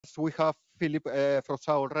We have Philippe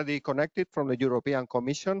Froissard already connected from the European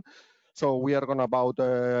Commission. So we are going about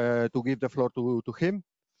to give the floor to him.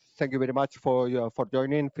 Thank you very much for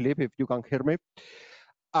joining, Philippe, if you can hear me.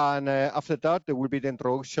 And after that, there will be the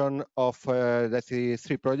introduction of the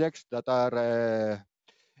three projects that are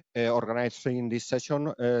organized in this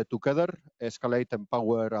session together, Escalate,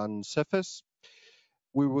 Empower, and ZEFES.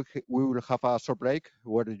 We will have a short break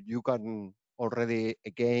where you can already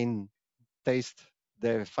again taste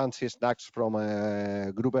the fancy snacks from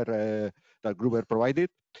Gruber that Gruber provided.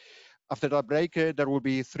 After that break, there will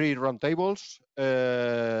be three roundtables,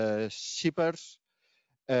 shippers,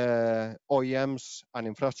 OEMs, and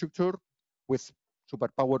infrastructure with super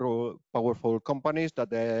powerful companies that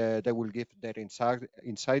they will give their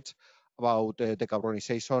insights about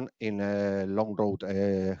decarbonization in long road,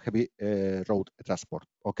 heavy road transport.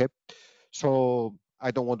 Okay, so I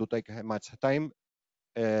don't want to take much time.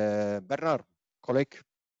 Bernard, colleague.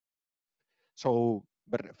 So,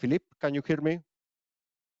 Philippe, can you hear me?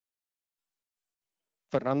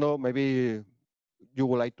 Fernando, maybe you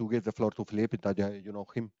would like to give the floor to Philippe, that you know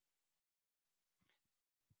him.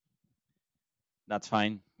 That's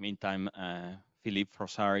fine. Meantime, Philippe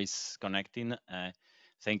Froissard is connecting.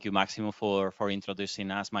 Thank you, Maximo, for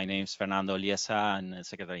introducing us. My name is Fernando Liesa, and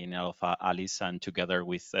Secretary General of Alice, and together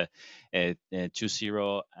with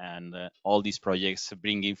 2.0 and all these projects,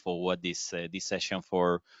 bringing forward this session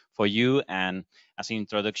for you. And as an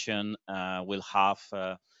introduction, we'll have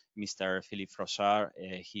Mr. Philippe Froissard.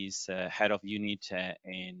 He's head of unit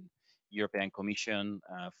in European Commission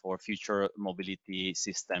for future mobility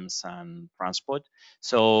systems and transport.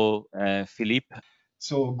 So, Philippe.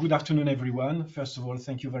 So good afternoon, everyone. First of all,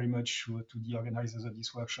 thank you very much to the organizers of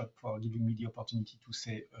this workshop for giving me the opportunity to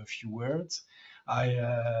say a few words.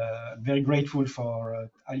 I'm very grateful for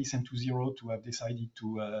Alice and 2.0 to have decided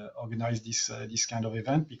to organize this kind of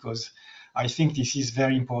event, because I think this is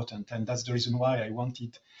very important, and that's the reason why I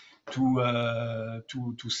wanted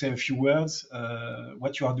to say a few words.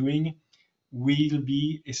 What you are doing will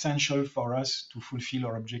be essential for us to fulfill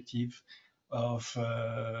our objective of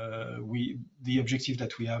the objective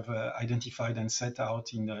that we have identified and set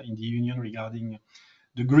out in the Union regarding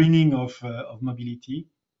the greening of mobility.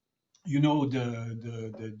 You know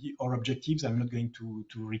our objectives. I'm not going to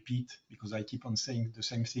repeat, because I keep on saying the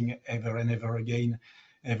same thing ever and ever again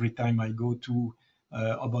every time I go to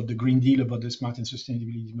about the Green Deal, about the smart and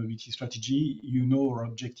sustainability mobility strategy. You know our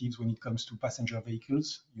objectives when it comes to passenger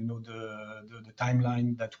vehicles. You know the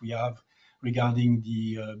timeline that we have regarding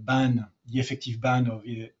the effective ban of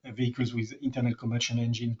vehicles with internal combustion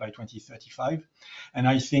engines by 2035. And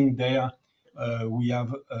I think there we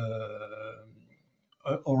have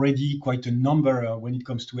already quite a number when it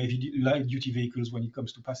comes to light-duty vehicles. When it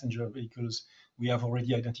comes to passenger vehicles, we have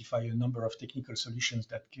already identified a number of technical solutions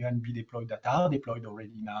that can be deployed, that are deployed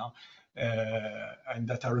already now, and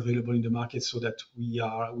that are available in the market, so that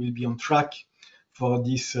will be on track for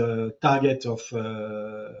this target of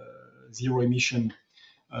zero emission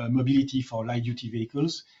mobility for light duty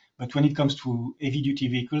vehicles. But when it comes to heavy duty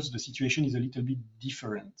vehicles, the situation is a little bit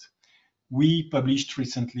different. We published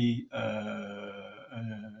recently a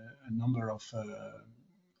number of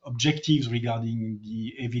objectives regarding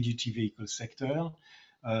the heavy duty vehicle sector,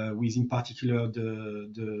 with in particular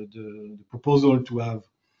the proposal to have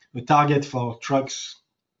a target for trucks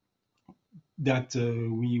that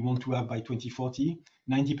we want to have by 2040.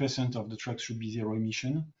 90% of the trucks should be zero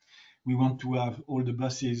emission. We want to have all the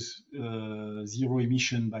buses zero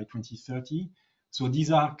emission by 2030. So these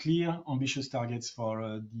are clear, ambitious targets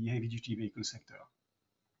for the heavy-duty vehicle sector.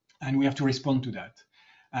 And we have to respond to that.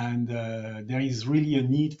 And there is really a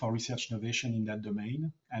need for research innovation in that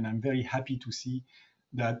domain. And I'm very happy to see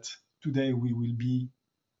that today we will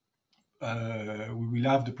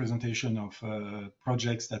have the presentation of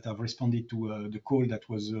projects that have responded to the call that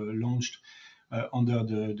was launched under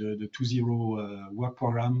the 2.0 work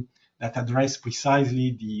program, that address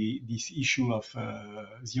precisely this issue of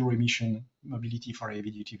zero emission mobility for a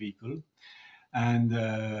heavy duty vehicle. And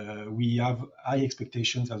we have high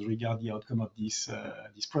expectations as regards the outcome of these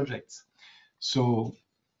projects. So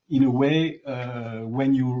in a way,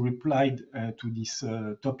 when you replied to this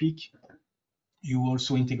topic, you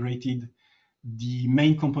also integrated the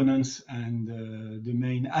main components and the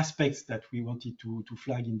main aspects that we wanted to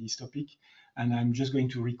flag in this topic. And I'm just going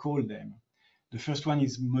to recall them. The first one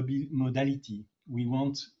is modality. We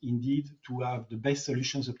want indeed to have the best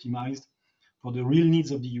solutions optimized for the real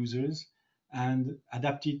needs of the users and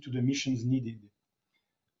adapted to the missions needed.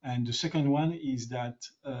 And the second one is that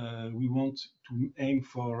we want to aim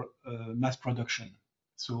for mass production.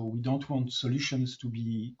 So we don't want solutions to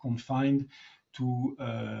be confined to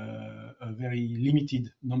a very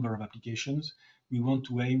limited number of applications. We want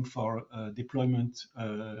to aim for deployment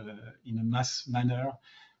in a mass manner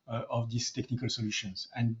of these technical solutions.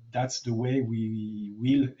 And that's the way we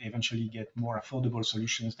will eventually get more affordable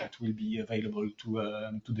solutions that will be available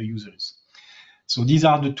to the users. So these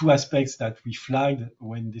are the two aspects that we flagged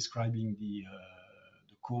when describing the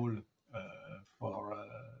call for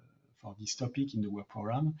this topic in the work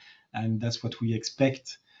program. And that's what we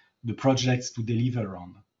expect the projects to deliver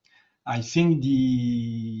on. I think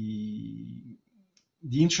the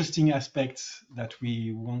interesting aspects that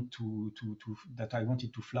we want that I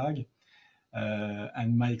wanted to flag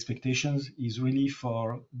and my expectations is really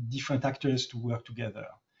for different actors to work together.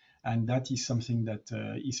 And that is something that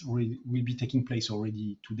will be taking place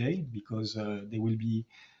already today, because there will be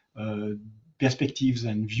perspectives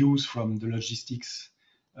and views from the logistics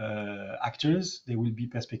actors. There will be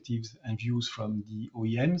perspectives and views from the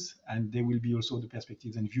OEMs, and there will be also the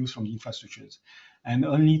perspectives and views from the infrastructures. And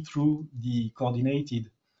only through the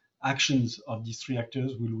coordinated actions of these three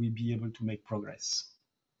actors will we be able to make progress.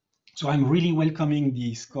 So I'm really welcoming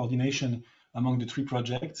this coordination among the three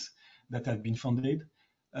projects that have been funded,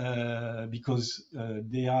 because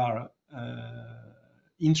they are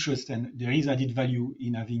interested, and there is added value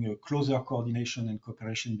in having a closer coordination and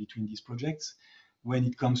cooperation between these projects when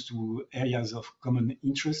it comes to areas of common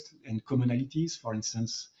interest and commonalities. For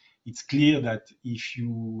instance, it's clear that if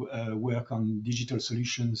you work on digital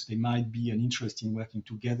solutions, there might be an interest in working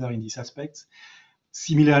together in these aspects.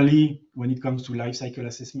 Similarly, when it comes to life cycle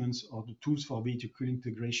assessments or the tools for vehicle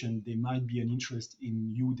integration, there might be an interest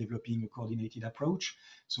in you developing a coordinated approach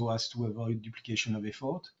so as to avoid duplication of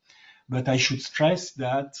effort. But I should stress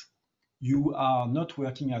that you are not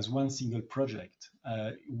working as one single project.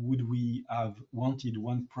 Would we have wanted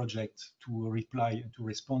one project to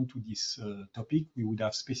respond to this topic, we would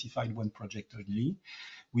have specified one project only.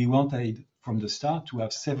 We wanted from the start to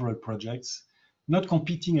have several projects, not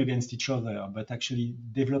competing against each other, but actually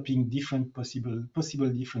developing different possible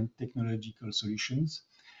different technological solutions.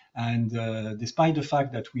 And despite the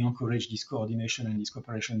fact that we encourage this coordination and this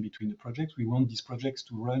cooperation between the projects, we want these projects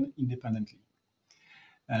to run independently.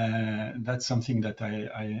 That's something that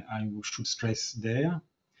I should stress there.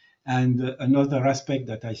 And another aspect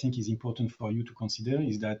that I think is important for you to consider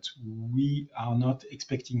is that we are not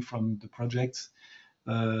expecting from the projects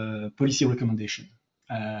policy recommendation.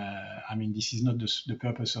 I mean, this is not the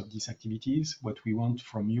purpose of these activities. What we want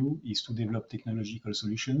from you is to develop technological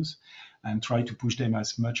solutions and try to push them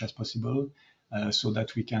as much as possible so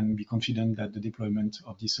that we can be confident that the deployment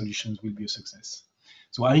of these solutions will be a success.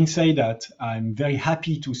 So having said that, I'm very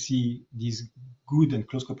happy to see this good and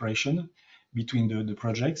close cooperation between the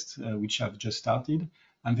projects which have just started.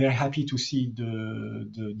 I'm very happy to see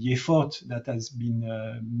the effort that has been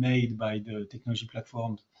made by the technology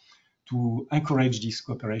platform to encourage this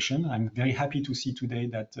cooperation. I'm very happy to see today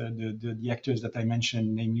that the actors that I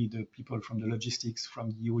mentioned, namely the people from the logistics,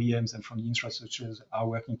 from the OEMs, and from the infrastructures, are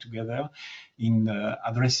working together in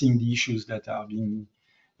addressing the issues that are being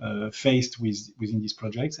faced within these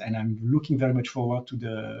projects. And I'm looking very much forward to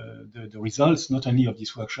the results, not only of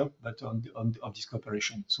this workshop, but of this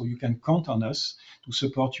cooperation. So you can count on us to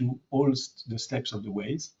support you all the steps of the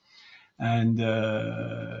ways. And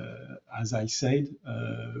as I said,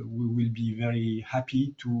 we will be very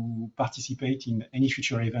happy to participate in any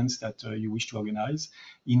future events that you wish to organize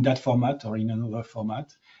in that format or in another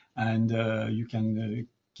format. And you can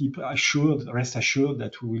rest assured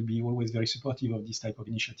that we will be always very supportive of this type of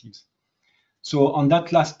initiatives. So on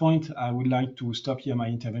that last point, I would like to stop here my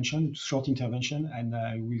intervention, short intervention, and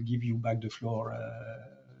I will give you back the floor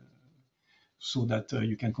so that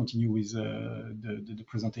you can continue with the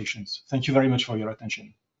presentations. Thank you very much for your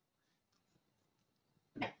attention.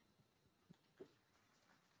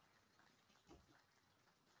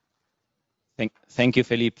 Thank you,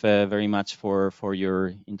 Philippe, very much for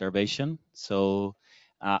your intervention. So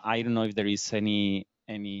I don't know if there is any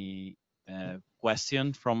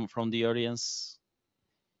question from the audience.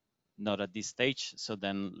 Not at this stage. So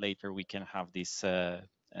then later we can have these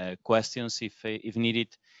questions if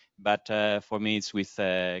needed. But for me, it's with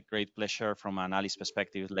great pleasure from an Alice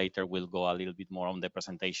perspective. Later, we'll go a little bit more on the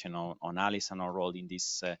presentation on Alice and our role in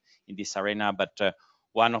this arena. But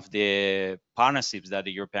one of the partnerships that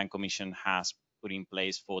the European Commission has put in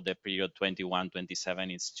place for the period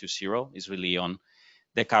 21-27 is 2.0, is really on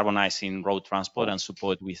decarbonizing road transport and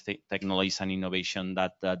support with technologies and innovation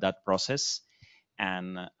that process.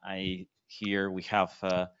 And here we have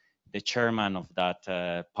the chairman of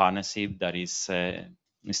that partnership, that is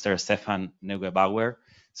Mr. Stephan Neugebauer.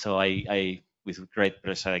 So I with great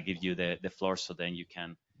pleasure, I give you the floor, so then you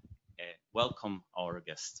can welcome our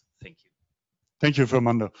guest. Thank you. Thank you,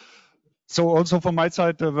 Fernando. So also from my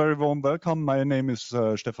side, a very warm welcome. My name is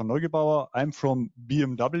Stephan Neugebauer. I'm from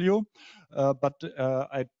BMW, but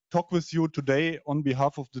I talk with you today on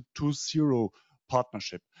behalf of the 2.0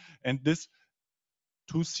 partnership. And this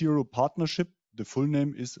 2.0 partnership, the full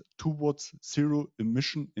name is Towards Zero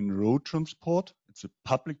Emission in Road Transport. It's a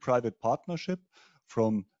public-private partnership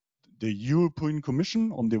from the European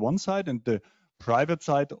Commission on the one side and the private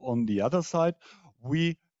side on the other side.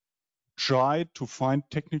 We try to find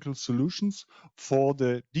technical solutions for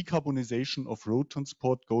the decarbonization of road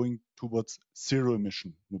transport going towards zero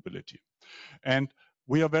emission mobility. And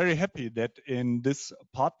we are very happy that in this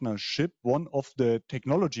partnership, one of the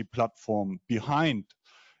technology platform behind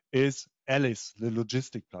is Alice, the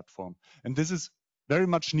logistic platform. And this is very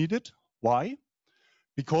much needed. Why?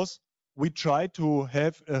 Because we try to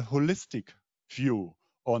have a holistic view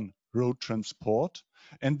on road transport.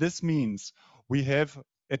 And this means we have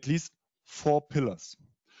at least 4 pillars.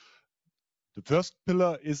 The first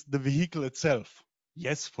pillar is the vehicle itself.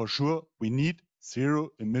 Yes, for sure, we need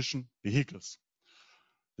zero emission vehicles.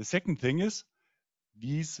 The second thing is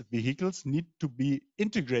these vehicles need to be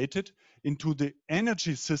integrated into the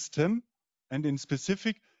energy system and in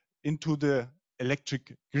specific into the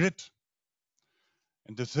electric grid.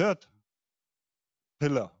 And the third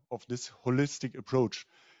pillar of this holistic approach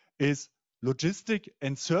is logistic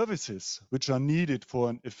and services which are needed for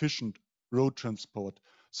an efficient road transport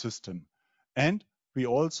system. And we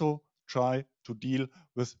also try to deal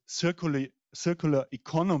with circular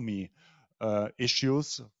economy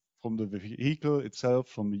issues from the vehicle itself,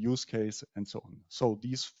 from the use case, and so on. So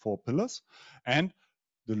these 4 pillars, and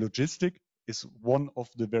the logistic is one of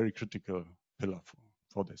the very critical pillars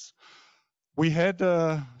for this. We had,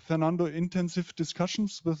 Fernando, intensive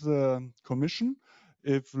discussions with the Commission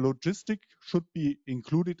if logistic should be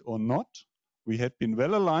included or not. We had been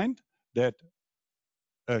well aligned that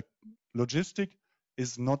logistic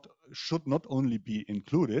should not only be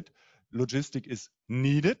included, logistic is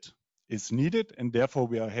needed, and therefore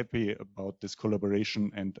we are happy about this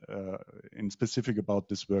collaboration and in specific about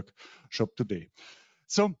this workshop today.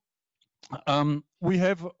 So we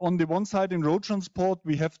have on the one side in road transport,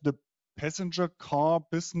 we have the passenger car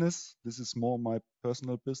business. This is more my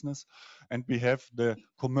personal business. And we have the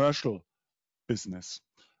commercial business.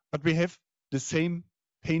 But we have the same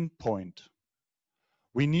pain point.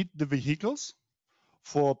 We need the vehicles.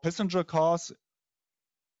 For passenger cars,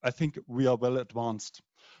 I think we are well advanced.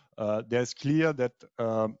 There's clear that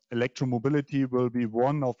electromobility will be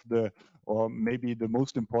one of the, or maybe the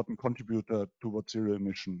most important contributor towards zero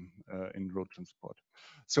emission in road transport.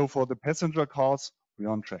 So for the passenger cars, we're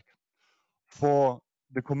on track. For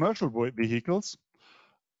the commercial vehicles,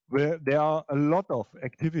 where there are a lot of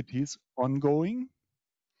activities ongoing,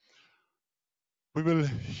 we will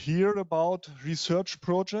hear about research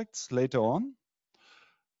projects later on.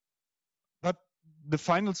 But the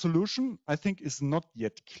final solution, I think, is not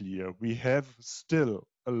yet clear. We have still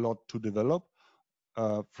a lot to develop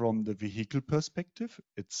from the vehicle perspective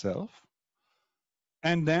itself.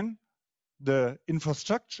 And then the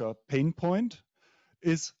infrastructure pain point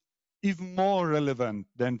is even more relevant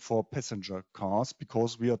than for passenger cars,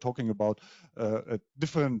 because we are talking about a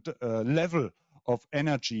different level of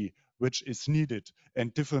energy which is needed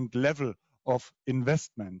and different level of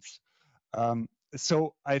investments.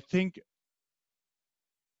 So I think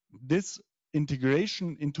this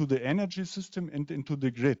integration into the energy system and into the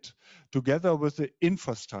grid, together with the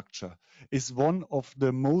infrastructure, is one of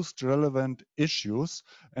the most relevant issues.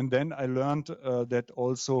 And then I learned that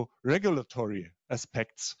also regulatory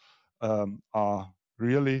aspects are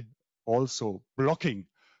really also blocking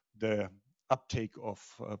the uptake of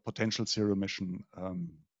potential zero emission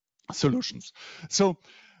solutions. So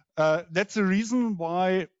that's the reason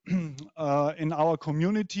why in our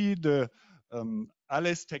community, the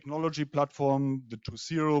Alice technology platform, the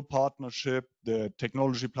 2.0 partnership, the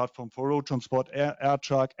technology platform for road transport, air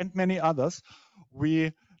truck, and many others,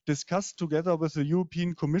 we discussed together with the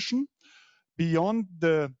European Commission beyond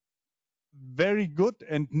the very good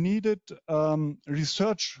and needed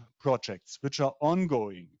research projects which are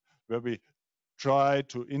ongoing, where we try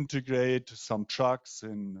to integrate some trucks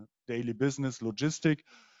in daily business logistic.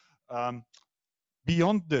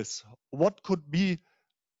 Beyond this, what could be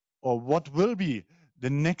or what will be the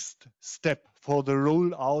next step for the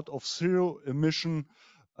rollout of zero emission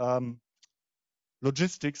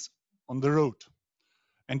logistics on the road?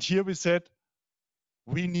 And here we said,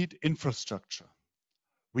 we need infrastructure.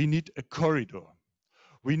 We need a corridor.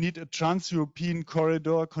 We need a trans-European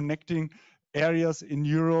corridor connecting areas in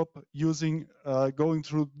Europe using going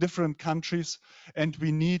through different countries. And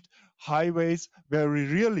we need highways where we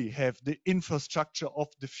really have the infrastructure of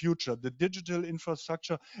the future, the digital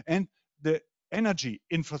infrastructure and the energy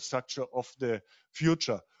infrastructure of the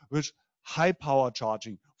future, which high power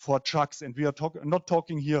charging for trucks. And we are not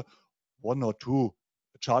talking here 1 or 2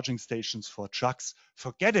 charging stations for trucks.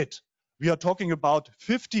 Forget it. We are talking about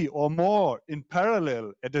 50 or more in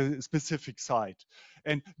parallel at a specific site.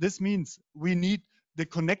 And this means we need the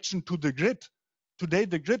connection to the grid. Today,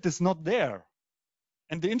 the grid is not there.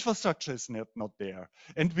 And the infrastructure is not there.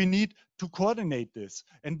 And we need to coordinate this.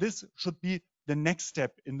 And this should be the next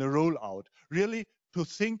step in the rollout, really to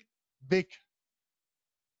think big.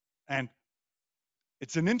 And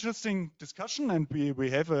it's an interesting discussion, and we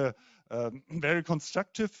have a very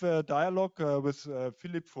constructive dialogue with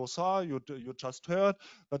Philippe Froissard, you just heard,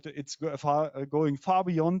 but it's going far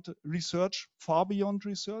beyond research,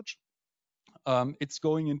 It's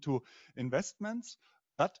going into investments.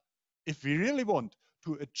 But if we really want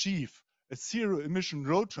to achieve a zero-emission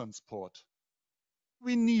road transport,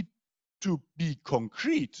 we need to be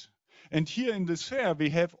concrete. And here in this fair, we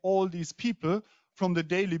have all these people from the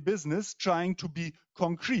daily business trying to be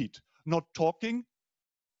concrete, not talking,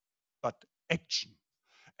 but action.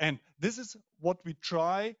 And this is what we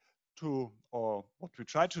try to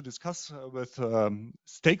discuss with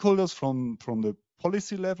stakeholders from the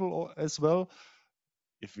policy level as well.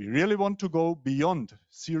 If we really want to go beyond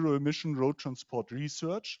zero-emission road transport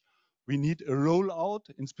research, we need a rollout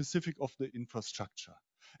in specific of the infrastructure.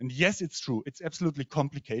 And yes, it's true, it's absolutely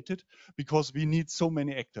complicated because we need so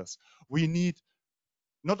many actors. We need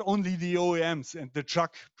not only the OEMs and the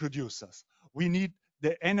truck producers, we need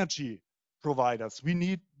the energy providers, we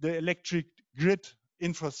need the electric grid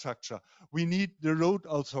infrastructure, we need the road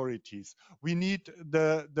authorities, we need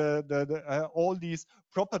all these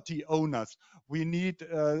property owners, we need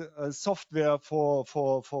software for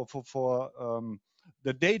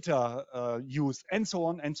the data use, and so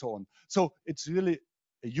on and so on. So it's really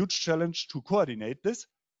a huge challenge to coordinate this.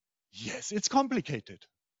 Yes, it's complicated.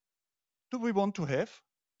 Do we want to have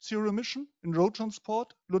zero emission in road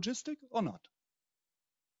transport, logistics, or not?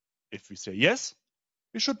 If we say yes,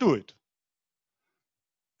 we should do it.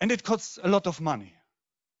 And it costs a lot of money.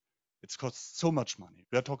 It costs so much money.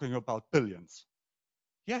 We are talking about billions.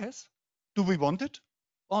 Yes. Do we want it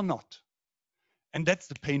or not? And that's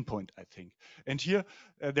the pain point, I think. And here,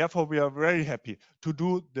 therefore, we are very happy to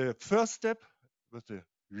do the first step with the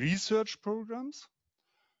research programs,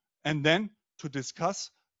 and then to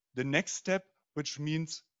discuss the next step, which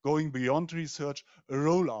means going beyond research, a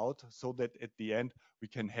rollout, so that at the end we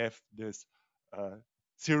can have this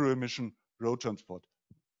zero-emission road transport.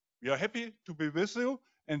 We are happy to be with you,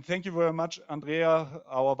 and thank you very much, Andrea,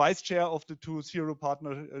 our vice chair of the 2.0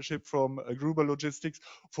 partnership from Gruber Logistics,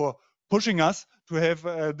 for pushing us to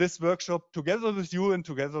have this workshop together with you and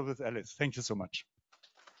together with Alice. Thank you so much.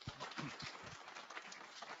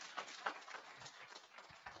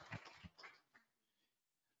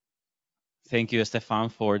 Thank you, Stephan,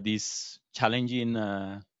 for this challenging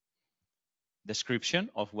description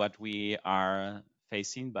of what we are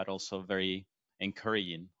facing, but also very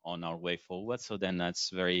encouraging on our way forward. So then that's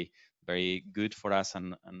very, very good for us,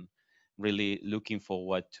 and really looking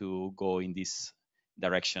forward to go in this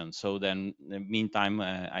direction. So then in the meantime,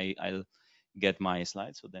 I'll get my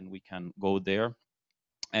slides, so then we can go there.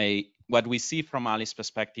 What we see from Alice's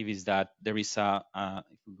perspective is that there is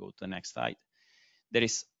if we go to the next slide, there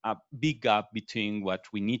is a big gap between what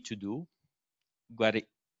we need to do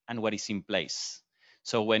and what is in place.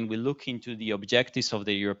 So when we look into the objectives of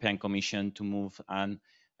the European Commission to move on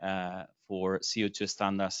for CO2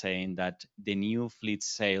 standards, saying that the new fleet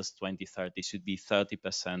sales 2030 should be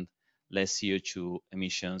 30% less CO2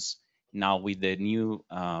 emissions. Now with the new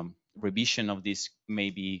revision of this,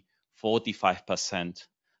 maybe 45%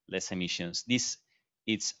 less emissions. This,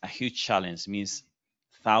 it's a huge challenge. It means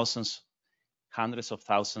hundreds of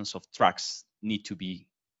thousands of trucks need to be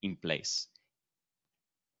in place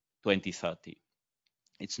 2030.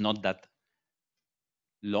 It's not that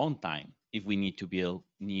long time if we need to build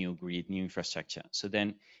new grid, new infrastructure. So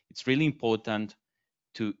then it's really important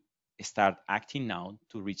to start acting now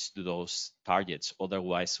to reach those targets.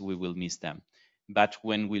 Otherwise, we will miss them. But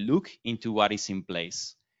when we look into what is in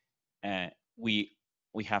place, we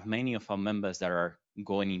have many of our members that are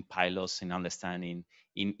going in pilots and understanding,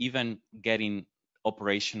 in even getting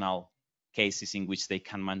operational cases in which they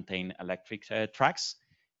can maintain electric trucks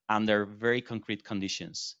under very concrete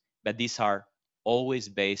conditions. But these are always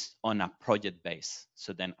based on a project base.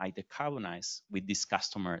 So then I decarbonize with this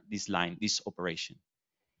customer, this line, this operation.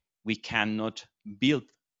 We cannot build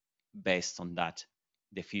based on that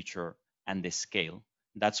the future and the scale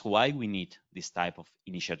That's why we need this type of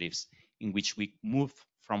initiatives in which we move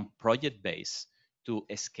from project-based to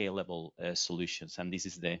scalable solutions. And this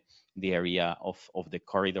is the area of the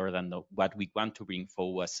corridor and what we want to bring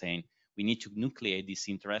forward, saying we need to nucleate this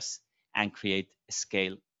interest and create a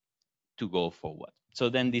scale to go forward. So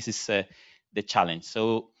then this is the challenge.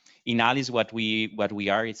 So in ALICE, what we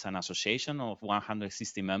are, it's an association of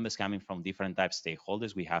 160 members coming from different types of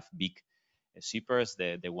stakeholders. We have big shippers,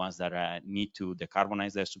 the ones that need to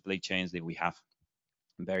decarbonize their supply chains. That we have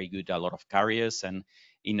very good, a lot of carriers and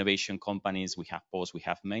innovation companies. We have posts. We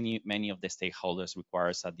have many of the stakeholders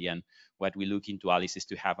requires at the end. What we look into ALICE is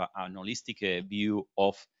to have an holistic view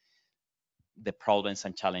of the problems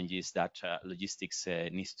and challenges that logistics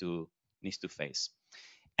needs to face.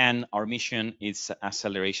 And our mission is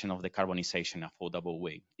acceleration of the decarbonization affordable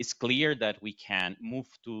way. It's clear that we can move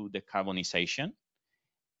to decarbonization.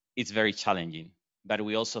 It's very challenging, but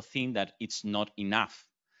we also think that it's not enough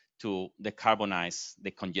to decarbonize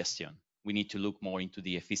the congestion. We need to look more into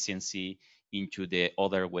the efficiency, into the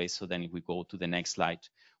other ways. So then if we go to the next slide,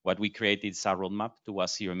 what we created is a roadmap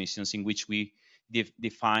towards zero emissions in which we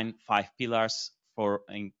define 5 pillars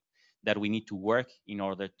that we need to work in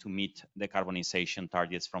order to meet the decarbonization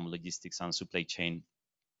targets from logistics and supply chain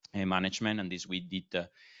management. And this we did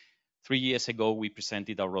 3 years ago. We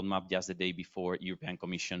presented our roadmap just the day before European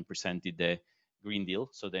Commission presented the Green Deal.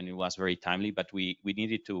 So then it was very timely, but we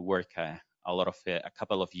needed to work a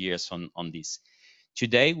couple of years on this.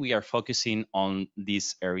 Today, we are focusing on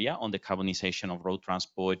this area, on the decarbonization of road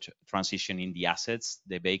transport, transitioning the assets,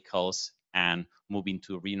 the vehicles, and moving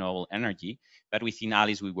to renewable energy. But within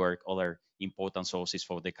ALICE, we work other important sources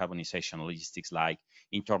for decarbonization logistics like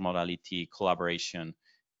intermodality, collaboration,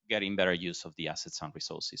 getting better use of the assets and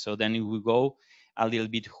resources. So then we go a little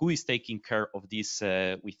bit who is taking care of this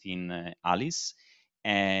within ALICE.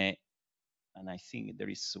 And I think there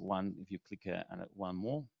is one, if you click one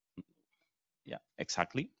more. Yeah,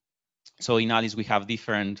 exactly. So in ALICE, we have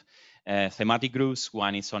different thematic groups.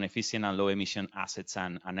 One is on efficient and low emission assets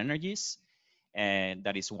and energies. And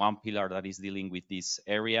that is one pillar that is dealing with this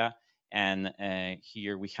area. And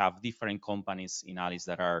here we have different companies in ALICE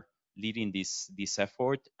that are leading this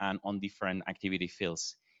effort and on different activity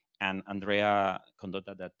fields. And Andrea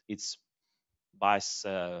Condotta, that it's vice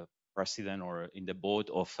president or in the board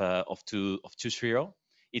of 2.0.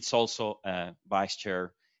 It's also vice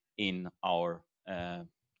chair in our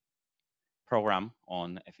program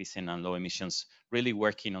on efficient and low emissions, really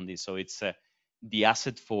working on this. So it's the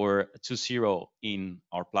asset for 2.0 in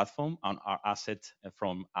our platform and our asset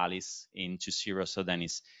from ALICE in 2.0. So then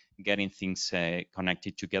it's getting things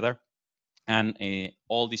connected together. And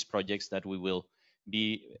all these projects that will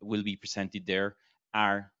be presented there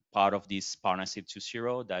are part of this partnership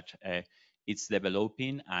 2.0 that it's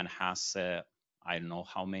developing and has I don't know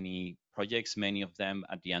how many projects. Many of them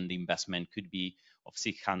at the end, the investment could be of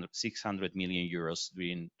 600 million euros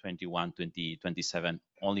during 2021-2027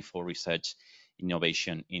 only for research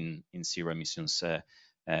innovation in zero emissions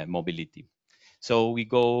mobility. So we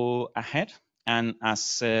go ahead, and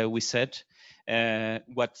as we said,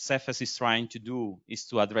 what ZEFES is trying to do is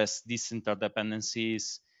to address these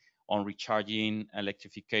interdependencies on recharging,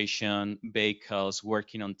 electrification, vehicles,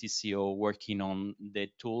 working on TCO, working on the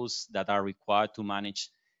tools that are required to manage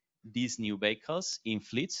these new vehicles in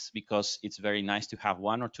fleets, because it's very nice to have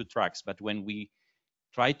 1 or 2 trucks. But when we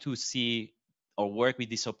try to see or work with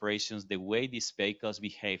these operations, the way these vehicles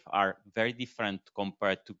behave are very different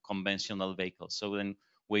compared to conventional vehicles. So then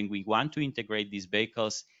when we want to integrate these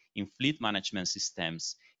vehicles in fleet management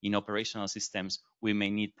systems, in operational systems, we may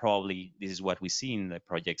need probably, this is what we see in the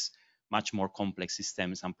projects, much more complex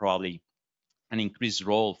systems and probably an increased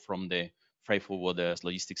role from the freight forwarders,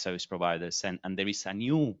 logistics service providers. And there is a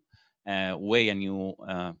new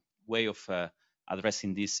way of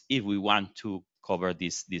addressing this if we want to cover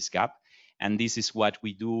this gap. And this is what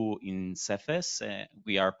we do in ZEFES.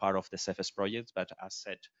 We are part of the ZEFES project, but as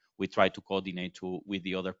said, we try to coordinate with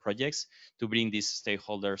the other projects to bring these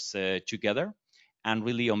stakeholders together, and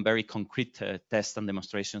really on very concrete tests and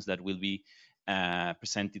demonstrations that will be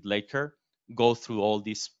presented later, go through all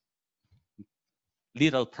these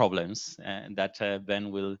little problems that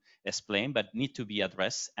Ben will explain, but need to be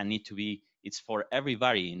addressed and need to be, it's for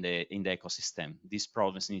everybody in the ecosystem. These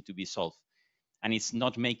problems need to be solved. And it's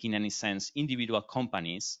not making any sense. Individual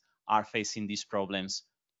companies are facing these problems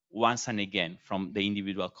once and again from the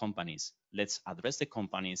individual companies. Let's address the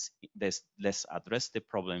companies. Let's address the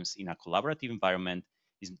problems in a collaborative environment.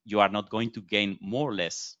 You are not going to gain more or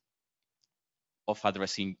less of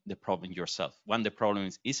addressing the problem yourself. When the problem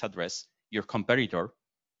is addressed, your competitor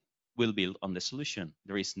will build on the solution.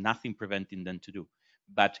 There is nothing preventing them to do.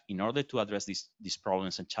 But in order to address these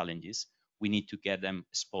problems and challenges, we need to get them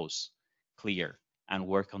exposed, clear, and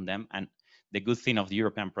work on them. And the good thing of the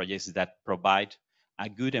European projects is that provide a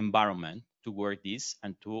good environment to work this,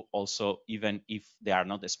 and to also, even if they are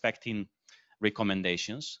not expecting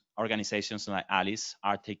recommendations, organizations like Alice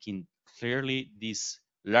are taking clearly these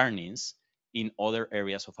learnings in other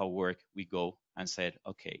areas of our work. We go and said,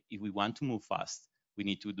 okay, if we want to move fast, we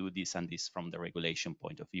need to do this and this from the regulation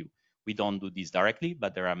point of view. We don't do this directly,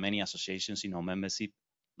 but there are many associations in our membership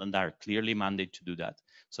that are clearly mandated to do that.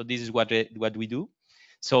 So this is what we do.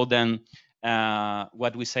 So then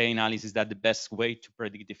what we say in Alice is that the best way to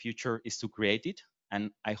predict the future is to create it.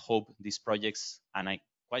 And I hope these projects, and I'm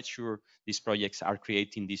quite sure these projects are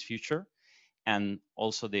creating this future. And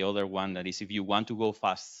also the other one, that is, if you want to go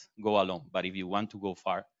fast, go alone. But if you want to go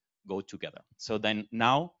far, go together. So then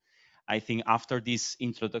now, I think after this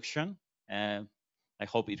introduction, I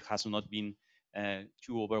hope it has not been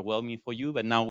too overwhelming for you, but now